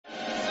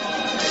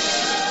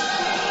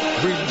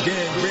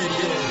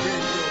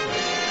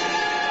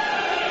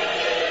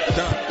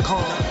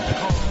BreedGangRadio.com.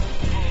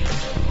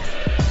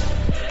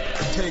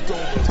 Take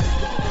over.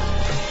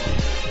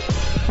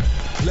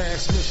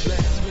 Last mission.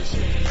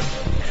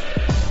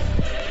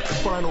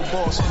 Final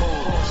boss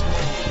mode.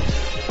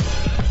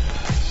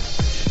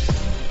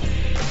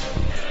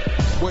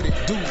 What it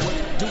do?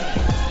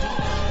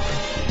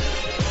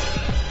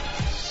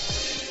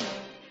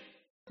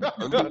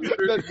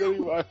 That's really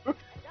wild.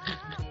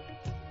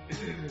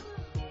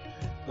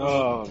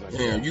 Oh my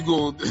Damn, you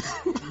go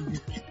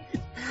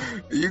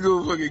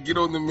fucking get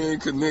on the main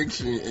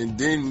connection and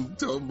then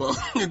talk about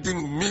and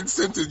then mid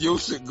sentence your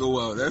shit go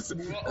out. That's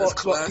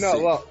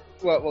classic.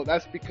 Well,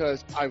 that's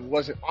because I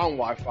wasn't on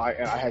Wi-Fi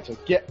and I had to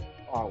get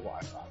on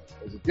Wi-Fi.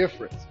 There's a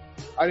difference.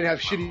 I don't have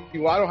shitty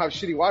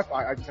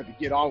Wi-Fi. I just had to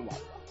get on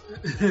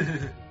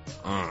Wi-Fi.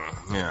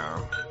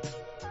 Yeah.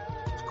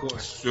 Of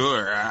course.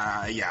 Sure.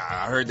 Yeah,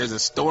 I heard there's a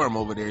storm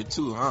over there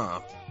too,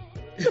 huh?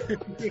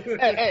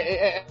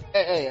 Hey.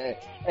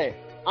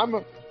 I'm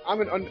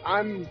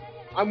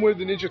where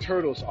the Ninja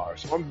Turtles are,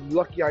 so I'm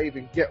lucky I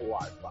even get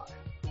Wi-Fi.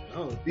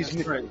 Oh, these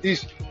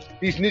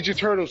Ninja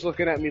Turtles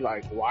looking at me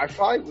like,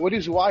 Wi-Fi? What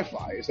is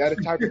Wi-Fi? Is that a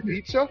type of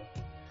pizza?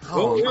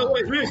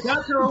 Wait,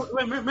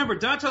 remember,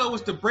 Donatello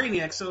was the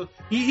Brainiac, so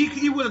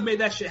he would have made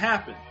that shit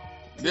happen.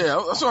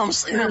 Yeah, that's what I'm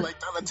saying. Like,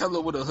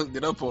 Donatello would have hooked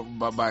it up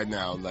by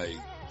now. Like,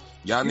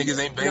 y'all niggas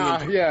ain't banging.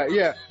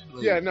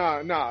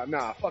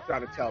 Nah. Fuck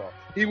Donatello.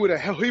 He would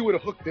have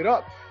hooked it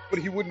up, but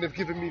he wouldn't have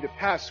given me the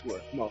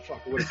password.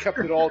 Motherfucker would have kept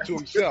it all to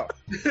himself.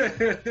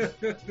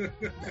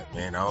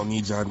 Man, I don't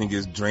need y'all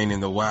niggas draining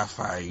the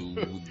Wi-Fi,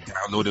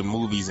 downloading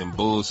movies and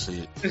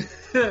bullshit.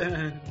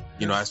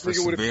 You know, as for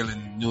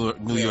surveilling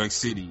New York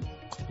City.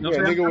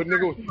 Nigga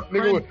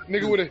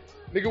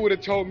would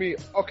have told me,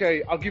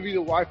 okay, I'll give you the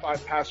Wi-Fi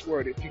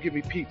password if you give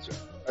me pizza.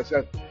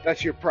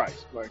 That's your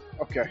price. Like,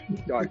 okay,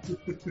 done.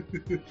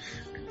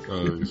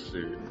 Oh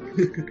shit.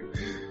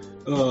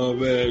 Oh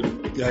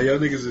man, yeah, y'all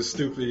niggas is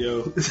stupid,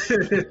 yo.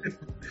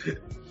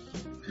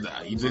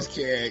 Nah, you just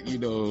can't,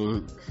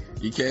 you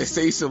can't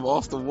say some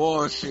off the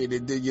wall shit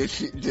and then your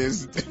shit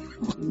just.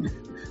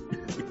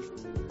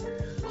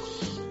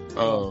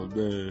 Oh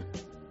man,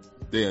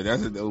 yeah,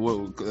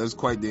 that's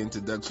quite the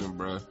introduction,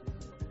 bro.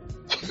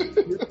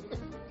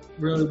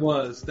 Really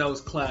was. That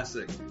was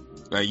classic.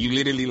 Like you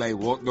literally like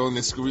walked on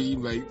the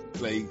screen like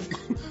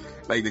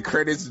like the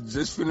credits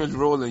just finished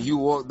rolling. You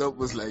walked up,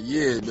 was like,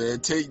 "Yeah, man,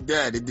 take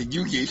that," and then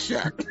you get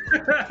shot.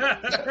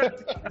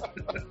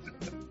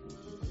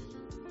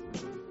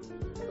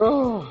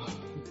 Oh,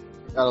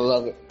 gotta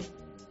love it.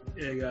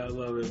 Yeah, gotta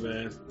love it,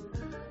 man.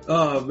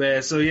 Oh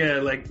man, so yeah,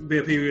 like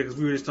because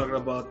we were just talking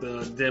about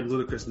the damn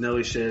Ludacris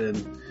Nelly shit,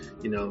 and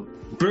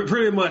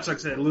pretty much like I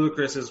said,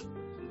 Ludacris is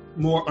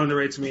more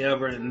underrated to me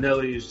ever, and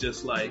Nelly is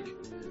just like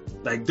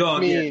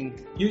dog.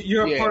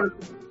 You're a part of.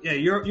 Yeah,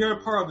 you're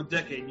a part of a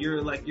decade. You're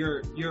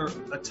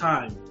a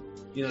time.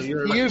 He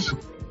is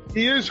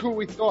who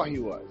we thought he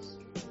was.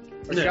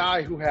 A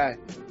guy who had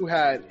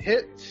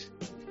hits.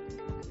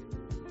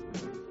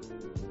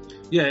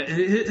 Yeah,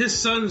 his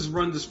sons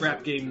run this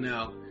rap game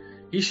now.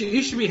 He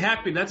should be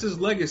happy. That's his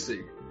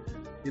legacy.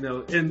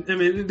 And I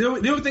mean the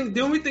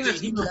only thing that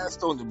he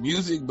passed on the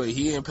music, but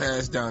he didn't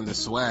pass down the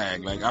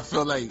swag. Like I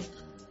feel like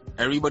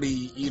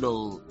everybody,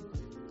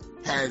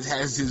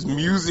 has his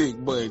music,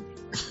 but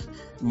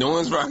no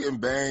one's rocking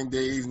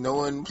Band-Aids, no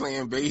one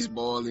playing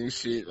baseball and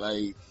shit.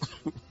 Like,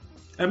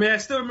 I mean, I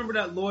still remember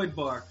that Lloyd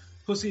bar,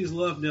 "Pussies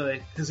Love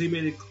Nelly," because he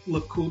made it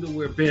look cool to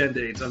wear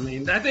Band-Aids. I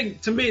mean, I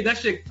think to me that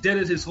shit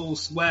deaded his whole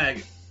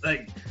swag.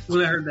 Like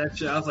when I heard that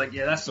shit, I was like,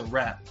 yeah, that's a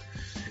rap.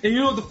 And you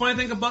know what the funny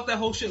thing about that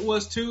whole shit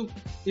was too?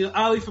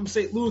 Ali from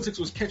St. Lunatics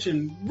was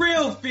catching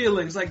real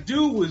feelings. Like,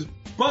 dude was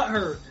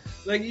butthurt.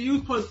 Like, he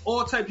was throwing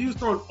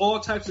all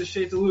types of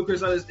shade to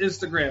Ludacris on his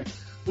Instagram.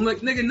 I'm like,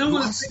 nigga, no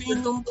one's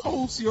seen them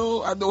posts,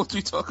 yo. I know what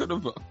you're talking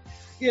about.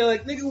 Yeah,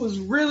 like, nigga was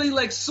really,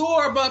 like,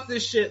 sore about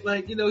this shit.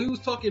 Like, he was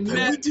talking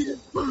mad. We did it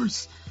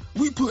first.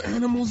 We put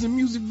animals in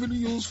music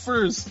videos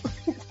first.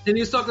 And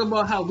he was talking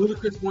about how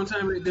Ludacris one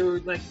time they were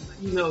like,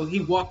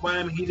 he walked by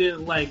him and he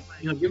didn't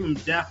give him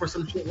dap or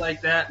some shit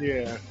like that.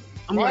 Yeah.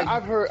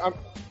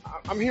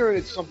 I'm hearing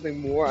it's something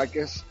more, I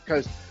guess,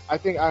 because I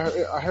think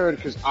I heard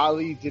because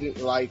Ali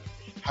didn't like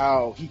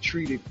how he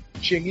treated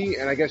Chingy,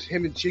 and I guess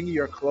him and Chingy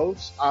are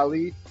close,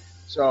 Ali.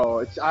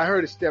 So I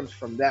heard it stems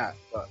from that,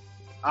 but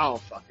I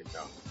don't fucking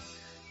know.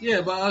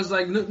 Yeah, but I was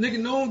like, nigga,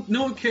 no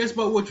one cares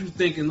about what you're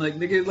thinking. Like,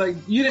 nigga, like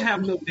you didn't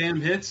have no damn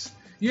hits.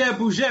 You had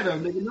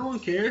Bugetta, nigga. No one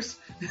cares.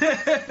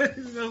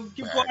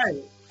 Keep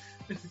quiet.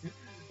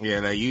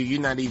 Yeah, like you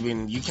don't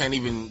even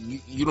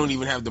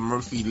have the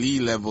Murphy Lee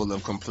level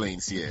of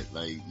complaints yet.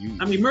 Like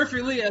I mean,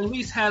 Murphy Lee at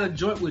least had a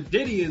joint with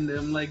Diddy in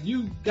them. Like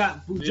you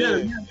got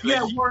Bugetta,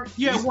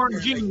 you had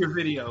Warren G in your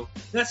video.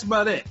 That's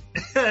about it.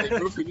 Like,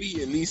 Murphy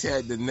Lee at least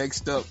had the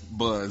next up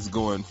buzz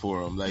going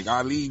for him. Like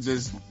Ali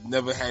just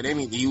never had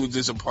anything. He was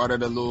just a part of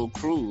the little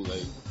crew.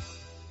 Like,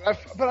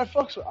 but I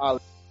fucks with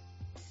Ali.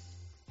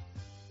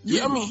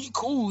 Yeah, I mean, he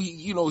cool.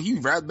 He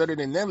rapped better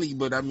than Nelly,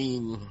 but I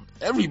mean,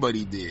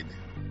 everybody did.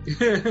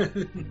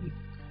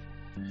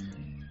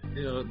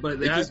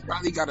 But It just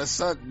probably gotta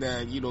suck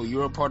that,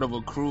 you're a part of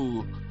a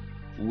crew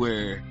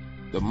where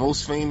the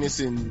most famous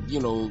and,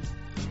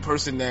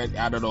 person that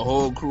out of the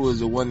whole crew is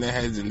the one that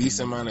has the least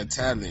amount of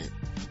talent.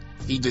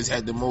 He just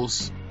had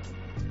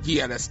he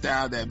had a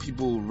style that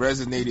people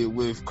resonated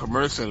with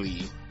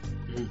commercially.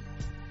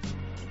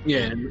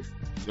 Yeah.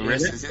 The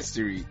rest is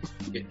history.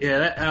 Yeah,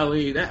 that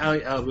Ali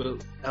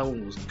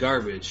album was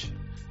garbage.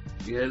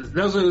 Yeah,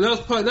 that was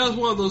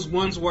one of those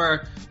ones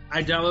where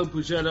I downloaded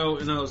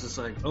Pugetto and I was just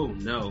like, oh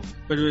no.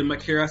 But then my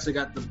curiosity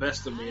got the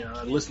best of me and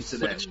I listened to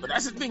that. But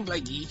that's the thing,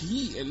 like,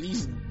 he at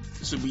least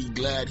should be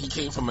glad he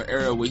came from an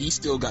era where he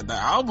still got the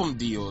album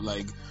deal.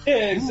 Like,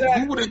 yeah,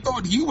 exactly. Who would have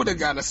thought he would have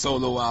got a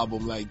solo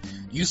album? Like,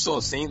 you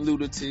saw Saint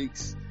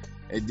Lunatics,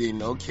 and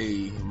then,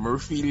 okay,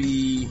 Murphy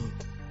Lee,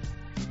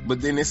 but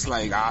then it's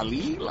like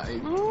Ali,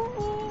 like...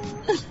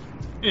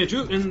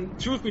 And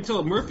truth be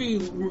told, Murphy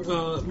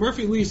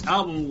Lee's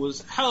album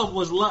was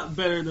a lot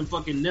better than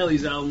fucking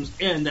Nelly's albums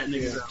and that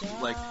nigga's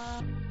album. Like,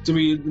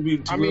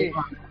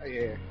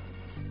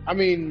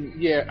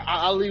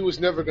 Ali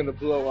was never gonna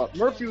blow up.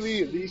 Murphy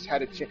Lee at least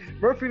had a chance.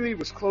 Murphy Lee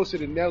was closer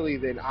to Nelly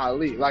than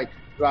Ali.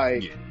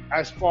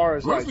 As far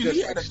as Murphy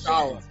Lee had a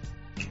style.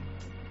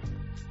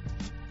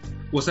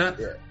 What's that?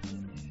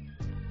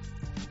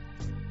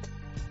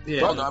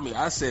 Yeah. Well, no, I mean,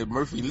 I said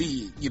Murphy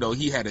Lee.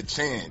 He had a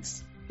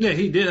chance. Yeah,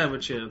 he did have a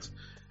chance.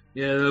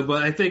 Yeah,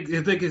 but I think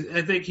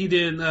he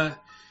didn't.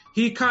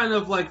 He kind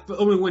of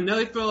when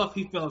Nelly fell off,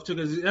 he fell off too.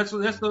 Because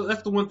that's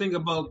the one thing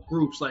about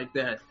groups like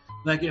that.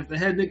 Like if the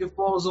head nigga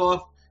falls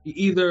off, you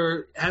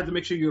either have to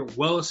make sure you're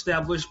well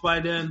established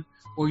by then,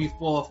 or you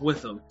fall off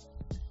with them,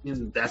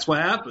 and that's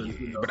what happened.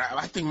 Yeah, but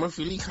I think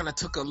Murphy Lee kind of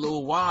took a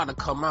little while to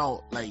come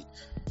out. Like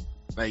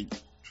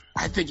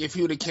I think if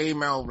he would have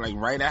came out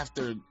right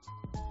after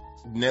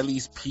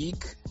Nelly's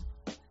peak.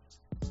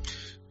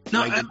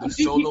 No, the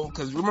solo,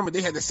 because remember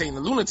they had the Saint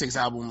Lunatics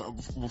album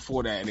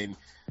before that, and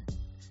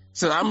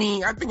so I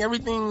mean I think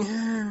everything.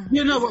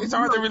 It's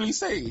hard to really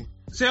say.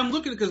 See, I'm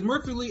looking because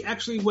Murphy Lee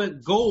actually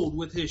went gold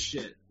with his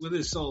shit, with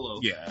his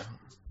solo. Yeah.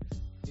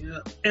 Yeah,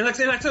 and I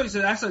tell you, I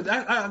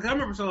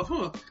remember because I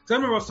remember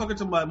I was talking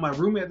to my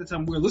roommate at the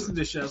time. We were listening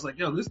to this shit. I was like,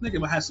 "Yo, this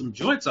nigga has some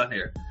joints on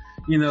here."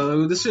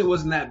 This shit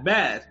wasn't that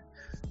bad.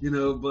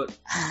 But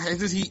I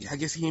guess he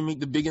didn't make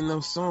the big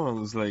enough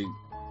songs, like.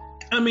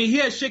 I mean, he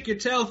had Shake Your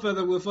Tail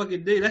Feather with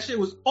fucking D. That shit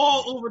was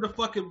all over the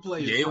fucking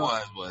place. Yeah, it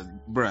was.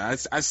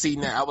 Bruh, I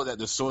seen that. I was at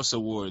the Source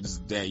Awards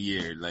that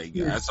year. Like,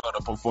 I saw the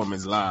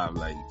performance live.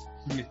 Like,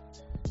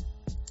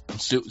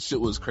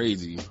 shit was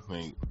crazy.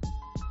 Like,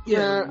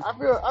 yeah, I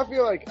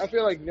feel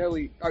like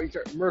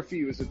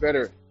Murphy was a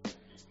better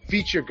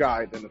feature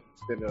guy than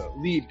a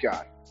lead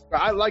guy.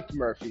 But I liked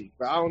Murphy,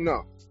 but I don't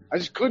know. I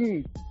just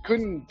couldn't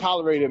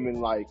tolerate him in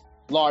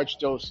large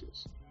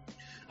doses.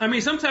 I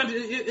mean, sometimes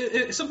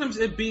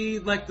it'd be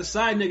like the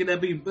side nigga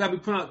that be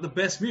putting out the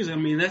best music.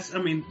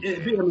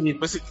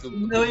 But see,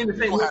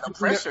 people had a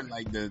pressure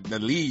like the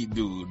lead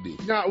dude.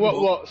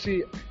 No,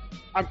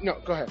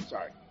 go ahead.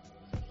 Sorry.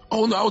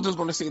 Oh no, I was just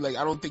gonna say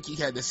I don't think he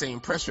had the same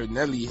pressure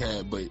Nelly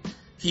had, but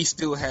he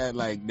still had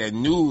that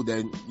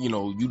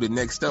you the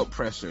next up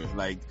pressure.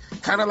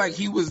 Kind of like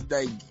he was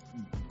I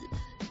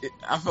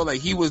felt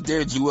like he was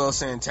their Joel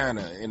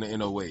Santana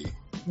in a way.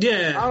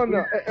 Yeah. I don't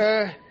know.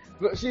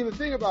 But see, the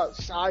thing about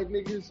side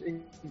niggas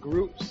in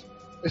groups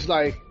is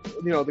the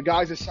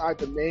guys aside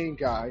the main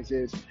guys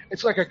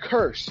it's like a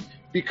curse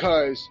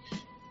because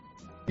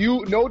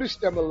you notice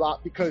them a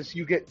lot because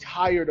you get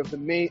tired of the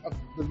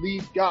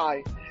lead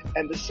guy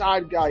and the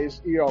side guy is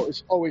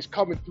always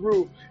coming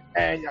through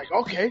and you're like,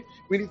 okay,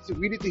 we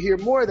need to hear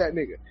more of that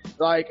nigga.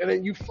 And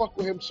then you fuck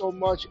with him so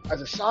much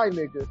as a side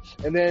nigga,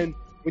 and then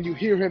when you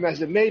hear him as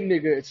the main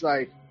nigga, it's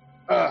like,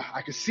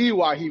 I can see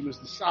why he was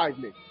the side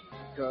nigga.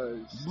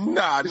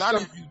 Not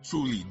if you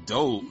truly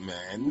dope,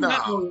 man.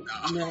 No.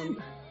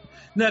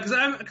 Because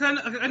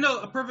I know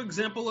a perfect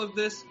example of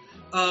this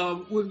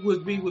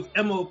would be with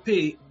MOP,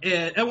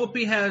 and MOP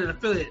had an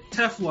affiliate,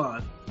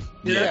 Teflon.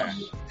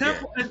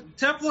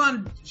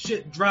 Teflon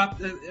shit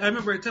dropped. I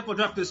remember Teflon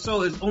dropped his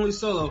only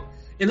solo,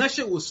 and that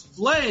shit was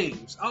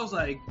flames. I was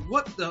like,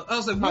 what the? I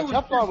was like,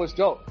 Teflon was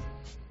dope.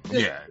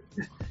 Yeah.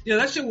 Yeah,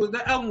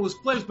 that album was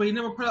flames, but he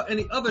never put out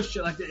any other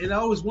shit like that, and I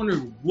always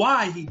wondered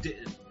why he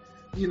didn't.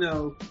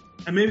 And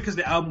maybe because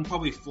the album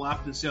probably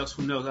flopped in sales,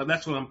 who knows?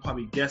 That's what I'm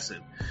probably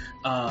guessing.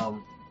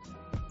 But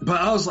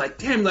I was like,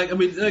 damn,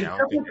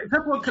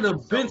 Teflon could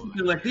have been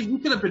something he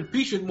could have been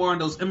featured more on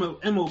those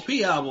MOP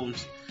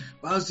albums.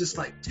 But I was just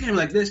like, damn,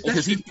 this.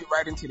 Because he fit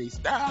right into their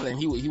style, and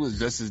he was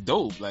just as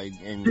dope.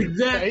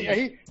 Exactly.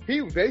 Yeah,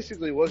 he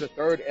basically was a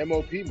third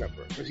MOP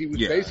member because he was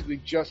basically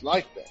just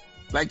like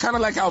that. Kind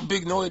of like how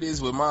Big Noid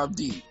is with Mobb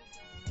Deep.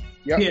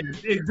 Yep. Yeah,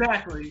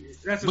 exactly.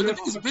 But the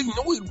thing is, Big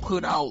Noid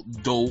put out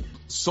dope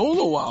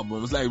solo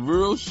albums,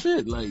 real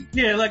shit.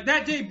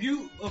 That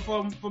debut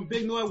from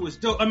Big Noid was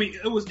dope. I mean,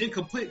 it was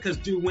incomplete because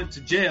dude went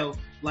to jail.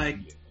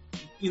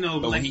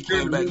 But like when he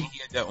came back, and he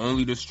had that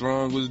Only the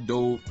Strong was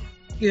dope.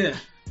 Yeah.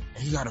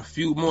 And he got a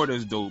few more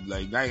that's dope.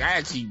 Like I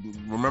actually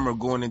remember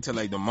going into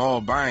like the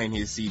mall buying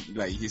his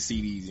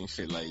CDs and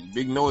shit. Like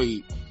Big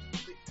Noyd,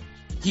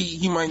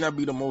 he might not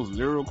be the most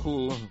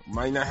lyrical,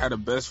 might not have the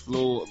best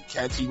flow,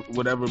 catchy,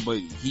 whatever, but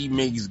he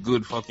makes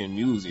good fucking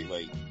music.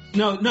 Like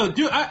no,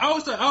 dude, I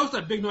always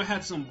thought Big Noyd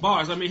had some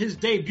bars. I mean, his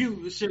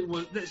debut shit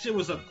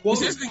was a quote.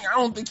 This thing, I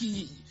don't think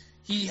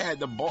he had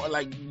the bar.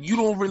 Like you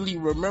don't really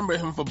remember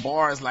him for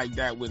bars like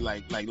that with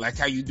like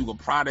how you do a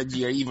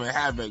Prodigy or even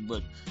Havoc.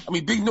 But I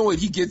mean, Big Noyd,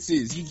 he gets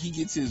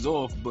his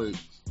off, but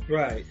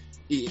right,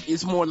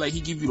 it's more like he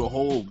give you the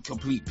whole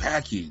complete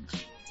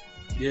package.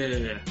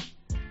 Yeah.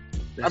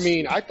 I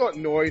thought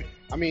Noyd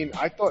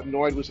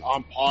was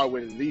on par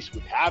with at least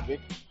with Havoc.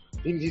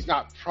 He's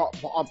not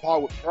on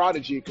par with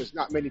Prodigy because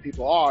not many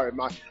people are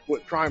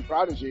with Prime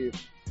Prodigy,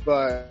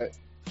 but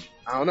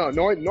I don't know.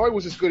 Noyd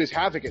was as good as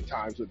Havoc at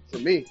times for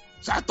me.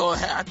 So I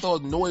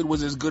thought Noyd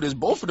was as good as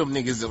both of them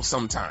niggas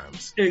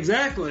sometimes.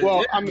 Exactly.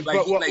 Well, yeah.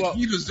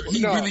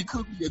 He really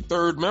could be a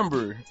third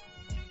member.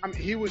 I mean,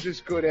 he was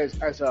as good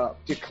as a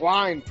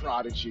decline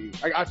Prodigy.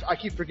 I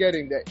keep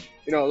forgetting that,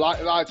 a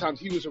lot of times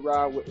he was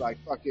around with like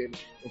fucking,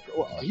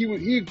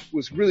 he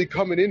was really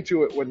coming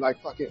into it when like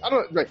fucking, I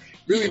don't like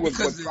really when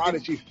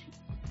Prodigy.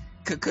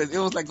 Cause it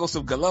was like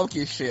some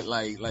Golovkin shit,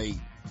 like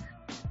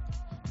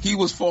he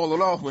was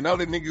falling off when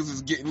other niggas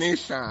was getting their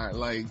shine.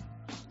 Like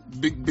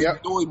Big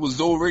Noyd was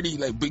already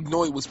like Big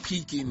Noyd was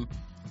peaking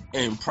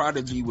and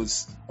Prodigy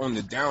was on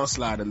the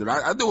downslide a little.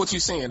 I know what you're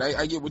saying.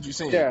 I get what you're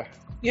saying.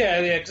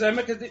 Yeah,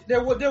 because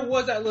there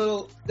was that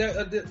little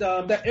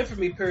that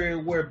infamy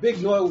period where Big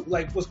Noyd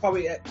like was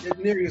probably at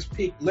near his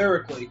peak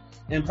lyrically,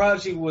 and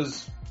Prodigy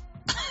was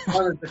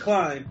on a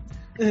decline.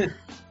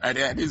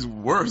 At his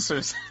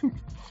worst.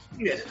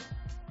 Yeah.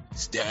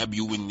 Stab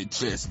you in the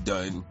chest,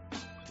 done.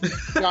 He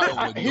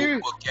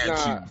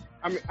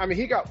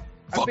got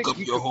fuck up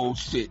your whole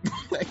shit.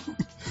 like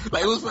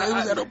it was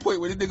at a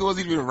point where the nigga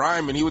wasn't even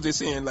rhyming. He was just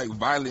saying like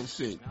violent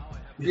shit.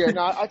 Yeah,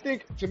 no, I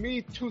think to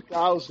me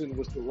 2000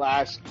 was the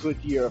last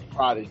good year of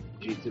Prodigy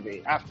to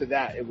me. After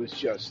that, it was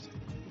just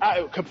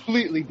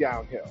completely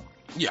downhill.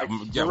 Yeah,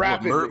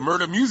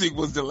 Murder Music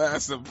was the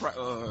last of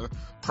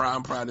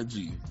Prime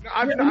Prodigy. No,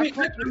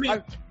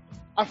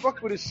 I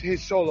fucked with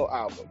his solo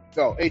album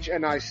though,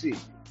 HNIC.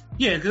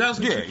 Yeah, because that was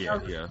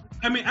yeah.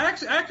 I mean, I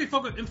actually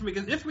fucked with Infamy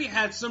because Infamy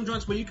had some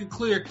joints where you could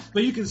hear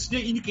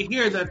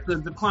that the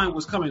decline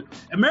was coming.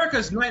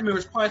 America's Nightmare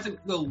was probably I think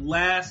the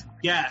last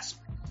gasp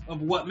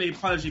of what made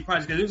Prodigy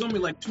because there's only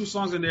like 2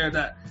 songs in there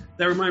that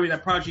remind me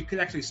that Prodigy could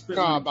actually spit.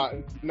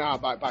 By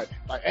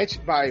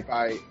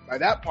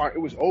that part it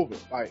was over.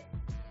 By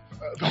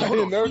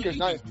America's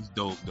Nightmare was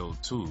dope though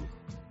too.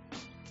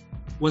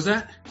 Was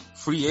that?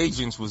 Free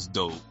Agents was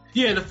dope.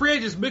 Yeah, the Free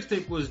Agents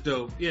mixtape was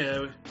dope.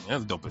 Yeah, that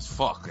was dope as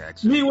fuck.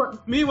 Actually,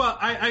 meanwhile,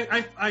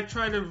 I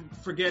try to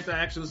forget that I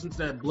actually listened to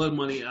that Blood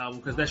Money album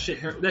because that shit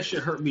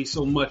hurt me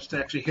so much to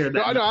actually hear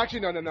that.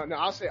 No.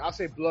 I'll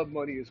say Blood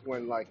Money is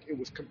when like it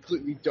was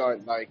completely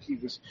done. Like he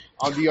was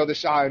on the other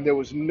side and there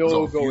was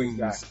no going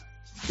back.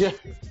 Yeah,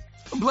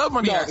 Blood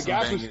Money had some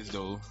bangers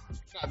though.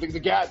 The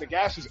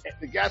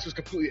gas was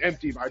completely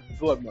empty by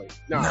Blood Money.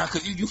 Nah,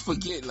 cause you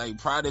forget like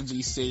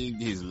Prodigy saved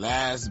his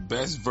last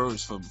best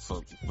verse for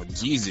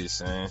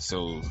Jesus, man.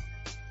 So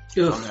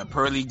on that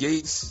Pearly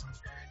Gates.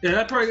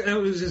 Yeah, that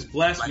was just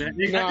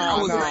blasphemy.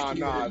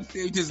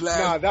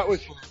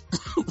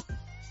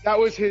 That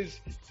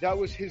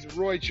was his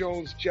Roy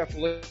Jones, Jeff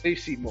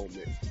Lacey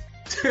moment.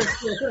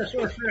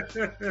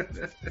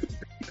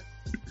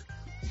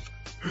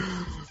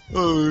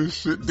 Oh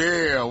shit!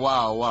 Damn!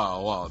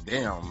 Wow!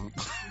 Damn!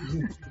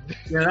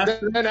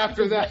 Then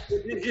after that,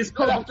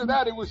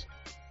 it was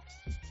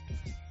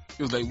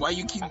like, why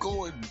you keep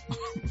going?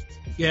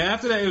 Yeah,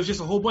 after that, it was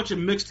just a whole bunch of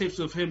mixtapes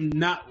of him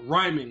not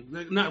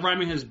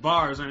rhyming his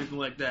bars or anything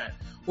like that,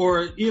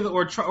 or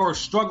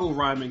struggle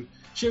rhyming.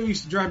 Shit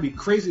used to drive me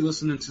crazy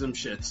listening to them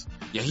shits.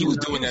 Yeah, he was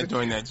doing that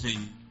during that G.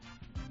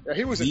 Yeah,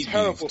 he was a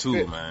terrible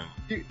fit, man.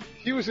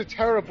 He was a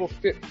terrible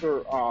fit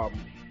for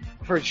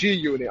G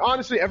Unit.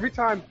 Honestly,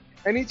 anytime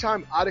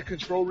Out of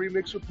Control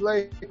remix would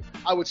play,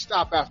 I would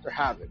stop after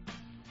Havoc.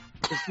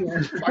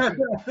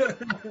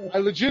 I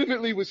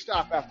legitimately would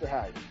stop after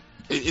Havoc.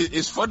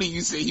 It's funny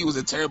you say he was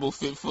a terrible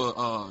fit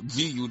for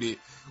G Unit.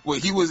 Well,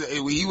 he was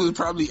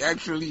probably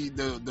actually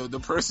the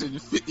person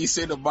 50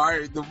 Cent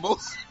admired the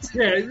most.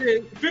 Yeah,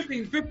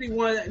 50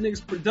 wanted that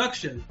nigga's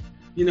production,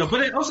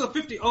 but it also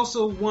 50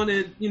 also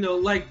wanted,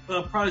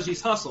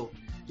 Prodigy's hustle.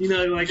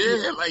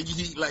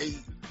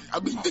 I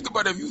mean, think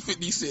about it, if you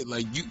 50 Cent,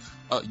 like you,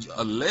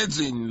 a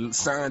legend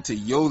signed to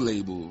your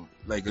label,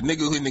 like a nigga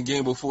who in the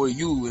game before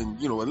you,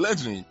 and a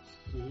legend,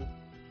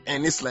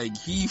 and it's like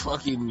he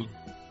fucking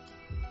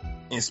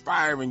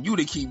inspiring you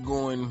to keep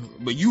going,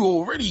 but you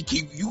already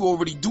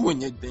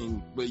doing your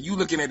thing, but you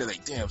looking at it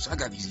like, damn, so I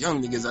got these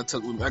young niggas I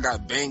took with me, I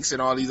got Banks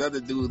and all these other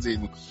dudes,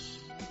 and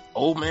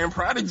old man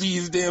Prodigy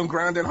is damn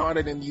grinding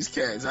harder than these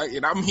cats,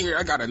 and I'm here,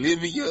 I got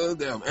Olivia,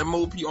 damn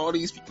MOP, all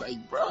these people,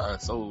 like,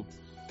 bruh, so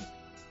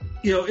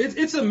you know,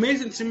 it's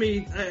amazing to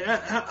me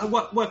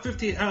what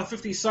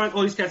 50 signed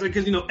all these cats,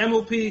 because you know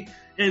MOP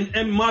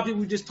and Mob Deep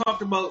we just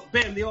talked about.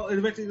 Bam, they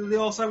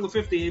all signed with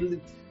 50,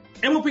 and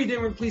MOP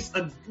didn't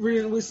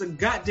release a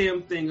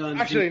goddamn thing on.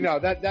 Actually, no,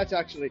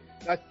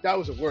 that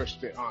was a worse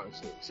fit,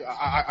 honestly. So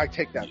I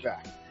take that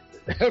back.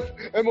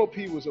 MOP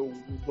was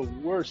the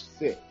worst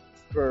fit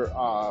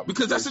for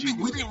because that's the thing.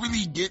 We didn't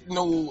really get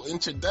no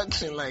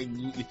introduction. Like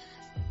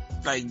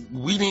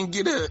we didn't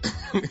get a.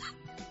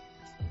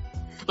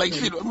 Like,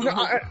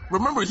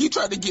 remember, he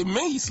tried to get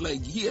Mace.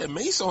 Like, he had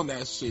Mace on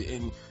that shit,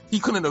 and he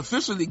couldn't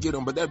officially get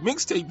him. But that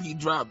mixtape he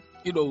dropped,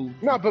 you know.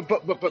 No,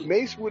 but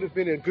Mace would have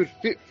been a good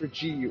fit for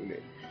G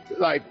Unit.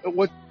 Like,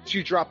 once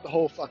you drop the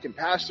whole fucking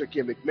pastor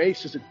gimmick,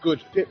 Mace is a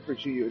good fit for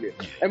G Unit.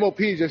 MOP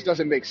just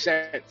doesn't make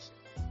sense.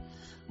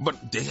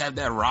 But they have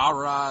that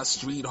rah-rah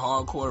street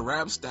hardcore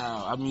rap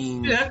style. I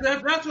mean, yeah,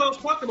 that's what I was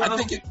talking about.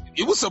 I think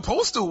it was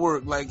supposed to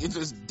work. Like, it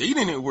just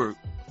didn't work.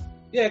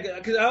 Yeah,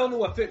 because I don't know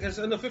what. Because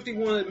I know 50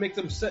 wanted to make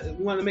them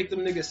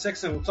niggas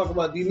sex and we'll talk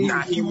about these.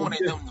 Nah, he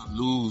wanted them to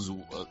lose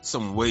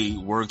some weight,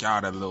 work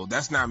out a little.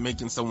 That's not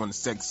making someone a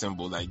sex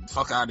symbol. Like,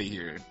 fuck out of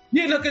here.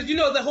 Yeah, no, because you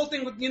know the whole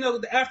thing with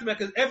the aftermath.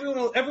 Because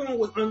everyone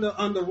was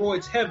under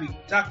roids heavy.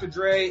 Dr.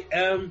 Dre,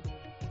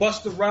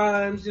 Busta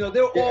Rhymes. You know they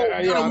were all.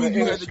 You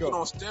had to get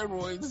on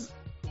steroids.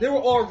 They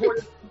were all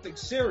roided something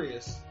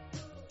serious.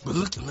 But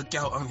look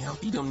how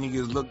unhealthy them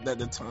niggas looked at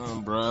the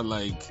time, bro.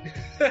 Like,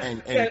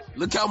 and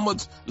look how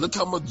much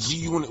G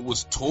Unit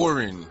was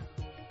touring,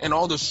 and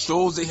all the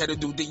shows they had to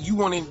do. That you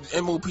wanted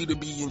MOP to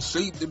be in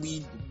shape to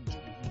be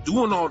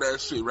doing all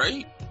that shit,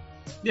 right?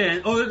 Yeah,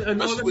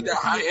 especially with that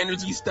high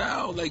energy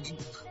style. Like,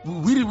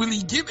 we didn't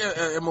really get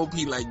a MOP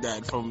like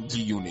that from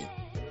G Unit.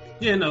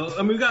 Yeah, no,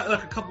 I mean we got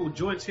like a couple of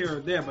joints here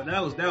or there, but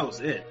that was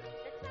it.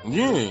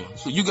 Yeah,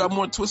 so you got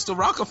more Twisted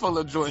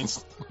Rockefeller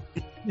joints.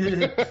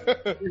 I'm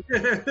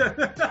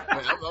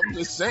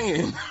just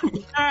saying.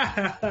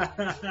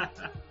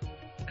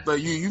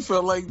 Like you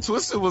felt like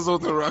Twisted was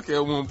on the rock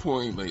at one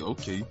point. Like,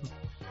 okay.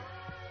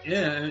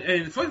 Yeah,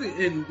 and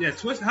funny,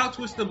 how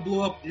Twisted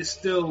blew up is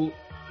still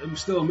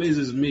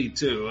amazes me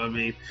too. I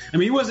mean,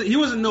 he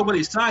wasn't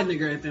nobody's side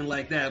nigga or anything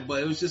like that,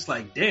 but it was just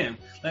like, damn.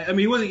 Like, I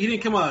mean, he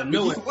didn't come out of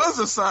nowhere. He was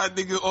a side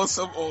nigga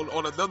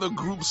on another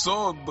group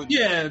song, but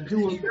yeah,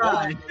 doing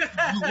guy.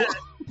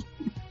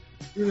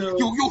 You know,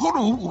 yo, hold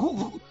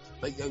on.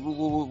 Like,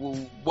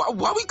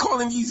 why we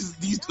calling these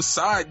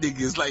side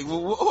niggas? Like,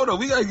 hold on,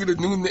 we gotta get a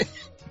new name.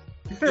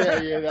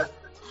 Yeah.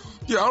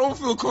 Yeah, I don't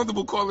feel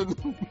comfortable calling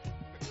the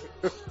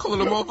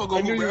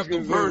motherfucker who rap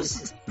the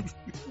verse.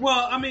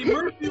 Well, I mean,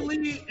 Murphy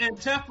Lee and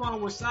Teflon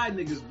were side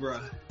niggas,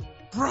 bruh.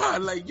 Bruh,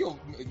 like, yo,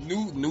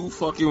 new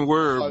fucking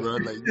word,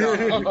 bruh. Like,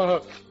 nah.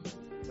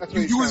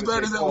 You as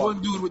bad as that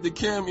one dude with the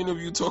Cam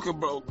interview talking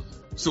about.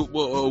 So,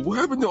 what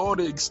happened to all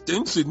the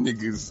extension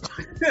niggas?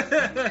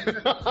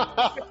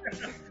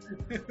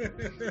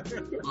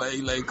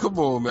 like, come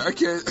on, man. I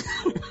can't.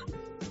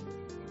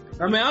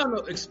 I mean, I don't know,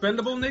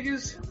 expendable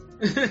niggas?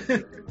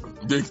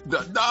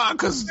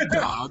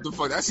 The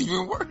fuck, that's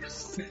even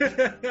worse.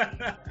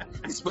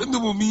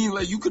 Expendable mean,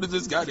 like, you could have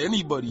just got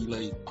anybody.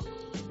 Like,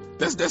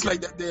 that's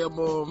like that damn,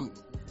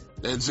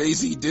 that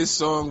Jay-Z diss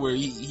song where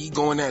he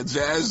going that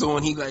jazz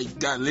zone, he, like,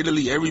 got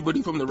literally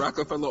everybody from the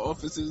Rockefeller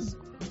offices.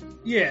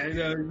 Yeah,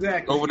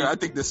 exactly. Over there, I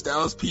think the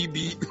Styles P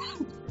beat.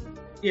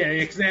 Yeah,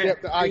 exactly.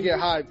 Yep, the I Get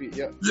High beat.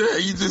 Yep. Yeah,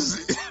 he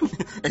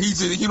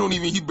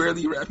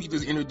barely rap. He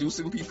just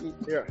introducing people.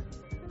 Yeah,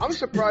 I'm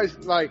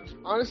surprised. Like,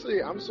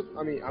 honestly, I'm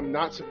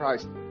not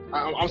surprised.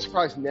 I'm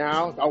surprised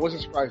now. I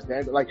wasn't surprised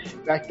then, but like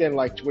back then,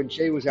 like when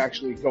Jay was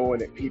actually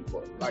going at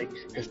people, like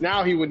because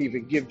now he wouldn't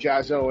even give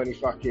Jazzo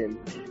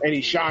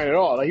any shine at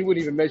all. Like he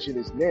wouldn't even mention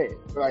his name.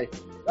 Like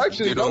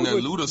actually, did on that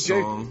Luda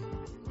song.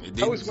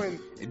 That was when.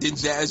 And then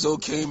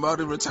Jazzo came out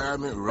of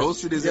retirement,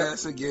 roasted his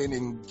ass again,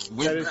 and went back.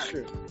 That is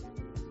true.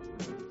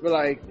 But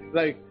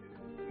like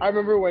I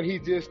remember when he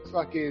dissed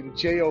fucking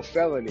J.O.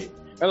 Felony.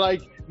 And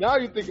like now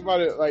you think about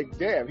it, like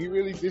damn, he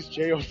really dissed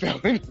J.O.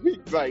 Felony.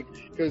 Like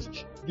because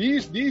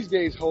these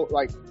days,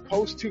 like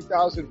post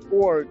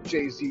 2004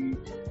 Jay-Z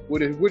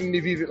wouldn't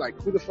have even like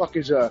who the fuck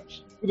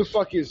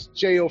is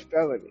J.O.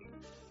 Felony?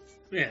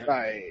 Yeah.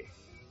 Like,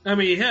 I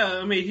mean,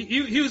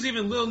 he was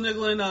even Lil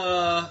Niggling,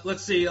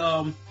 let's see,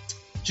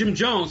 Jim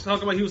Jones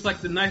talking about he was like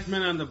the ninth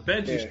man on the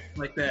bench and shit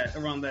like that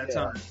around that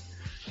time.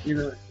 You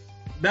know,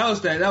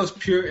 that was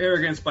pure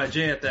arrogance by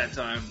Jay at that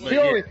time. But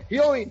he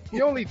only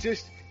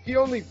dissed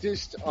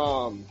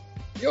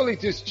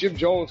Jim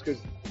Jones because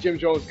Jim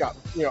Jones got,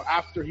 you know,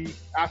 after he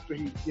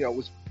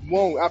was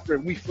blown after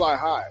We Fly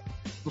High.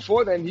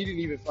 Before then, he didn't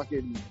even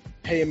fucking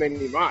pay him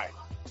any mind.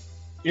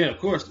 Yeah, of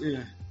course.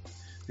 Yeah.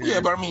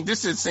 Yeah, but I mean,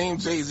 this is the same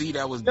Jay-Z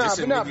that was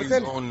dissing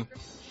niggas on.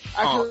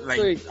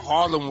 like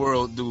Harlem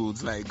World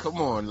dudes. Like, come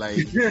on,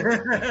 like.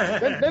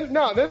 then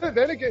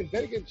again,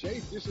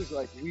 Jay, this is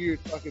like weird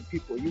fucking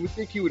people. You would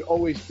think he would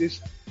always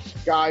diss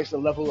guys the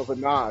level of a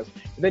Nas,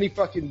 and then he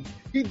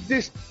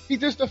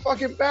dissed the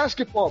fucking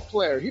basketball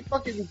player. He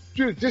fucking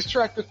diss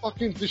tracked the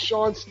fucking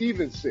Deshaun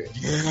Stevenson.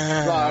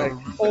 Yeah.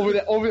 Like over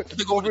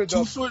the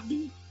Too Short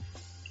beat.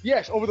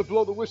 Yes, over the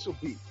blow the whistle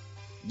beat.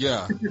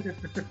 Yeah.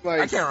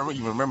 Like, I can't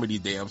even remember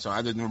these damn songs.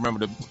 I didn't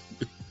remember the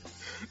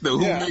who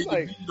made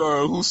like, the beat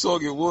or whose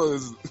song it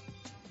was.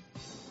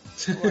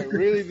 Like,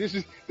 really, this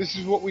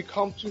is what we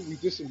come to. We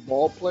dissing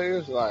ball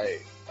players,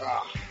 like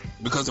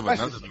because of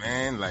another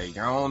man. Like,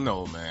 I don't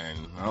know, man.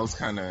 I was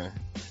kind of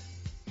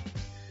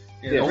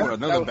over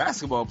another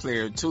basketball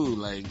player too.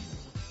 Like,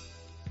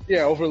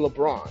 over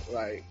LeBron.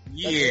 Like,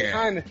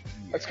 yeah,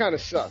 that's kind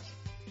of sucks.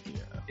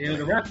 Yeah,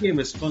 the rap game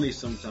is funny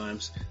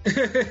sometimes.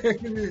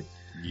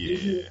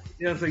 Yeah.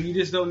 Yeah, so you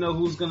just don't know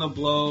who's gonna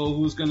blow,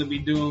 who's gonna be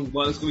doing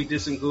what, who's gonna be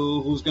dissing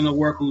who's gonna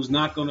work, who's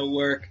not gonna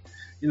work.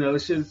 You know,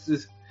 it's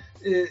just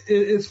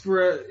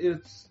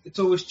it's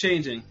always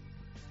changing.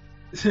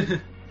 I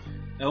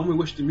only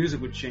wish the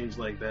music would change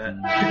like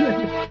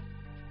that.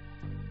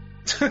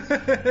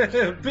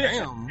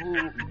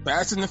 Damn,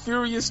 Fast and the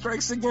Furious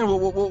strikes again.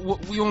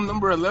 What, we on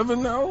number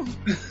 11 now?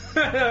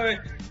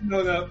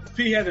 No.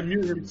 P had to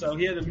mute himself.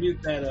 He had to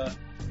mute that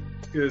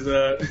because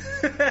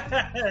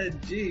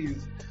jeez,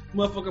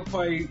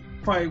 motherfucker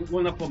probably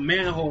went up a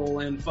manhole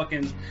and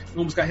fucking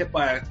almost got hit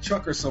by a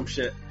truck or some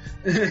shit.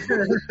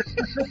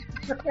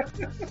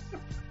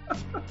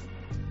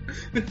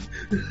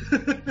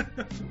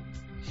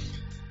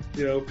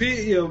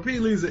 P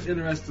leads an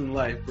interesting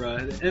life, bro.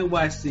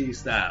 NYC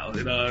style,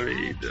 you know what I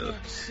mean?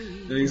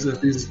 He's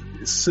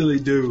a silly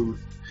dude.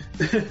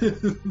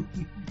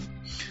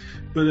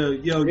 But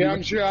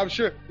I'm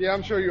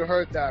sure you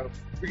heard that.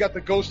 We got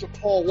the ghost of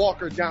Paul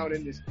Walker down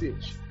in this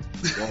bitch.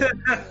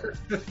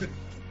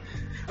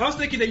 I was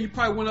thinking that you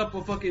probably went up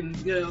a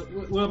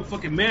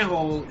fucking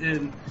manhole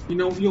and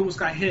you almost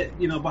got hit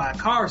by a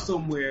car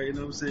somewhere. You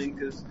know what I'm saying?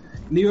 Because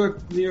New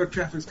York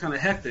traffic's kind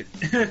of hectic.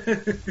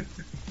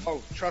 Oh,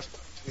 trust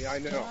me, I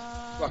know.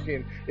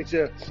 Fucking,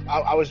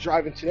 I was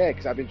driving today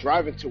because I've been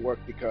driving to work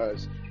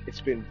because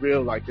it's been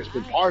real, like, there's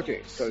been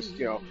parking because,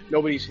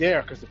 nobody's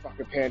there because of the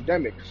fucking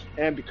pandemic.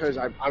 And because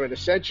I'm an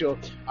essential,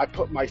 I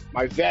put my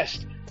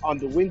vest on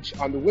the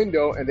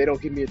window and they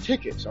don't give me a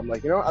ticket. So I'm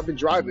like, I've been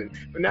driving.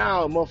 But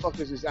now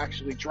motherfuckers is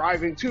actually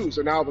driving too.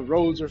 So now the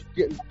roads are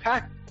getting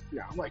packed.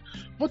 Yeah, I'm like,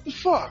 what the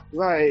fuck?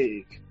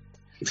 Like,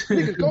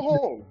 niggas, go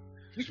home.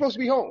 You're supposed to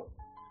be home.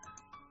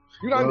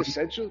 You're not an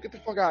essential. Get the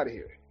fuck out of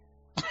here.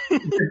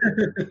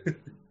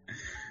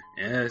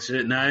 Yeah,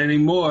 shit, not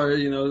anymore.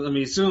 I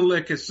mean, soon or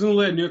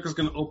later, New York is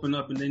going to open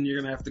up, and then you're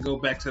going to have to go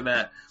back to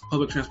that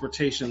public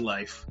transportation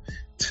life.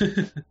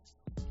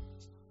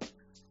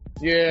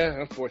 Yeah,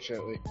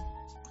 unfortunately.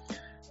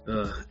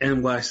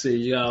 NYC,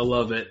 you gotta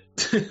love it.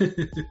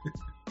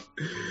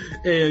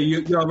 Hey,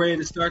 y'all ready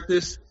to start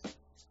this?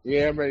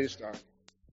 Yeah, I'm ready to start.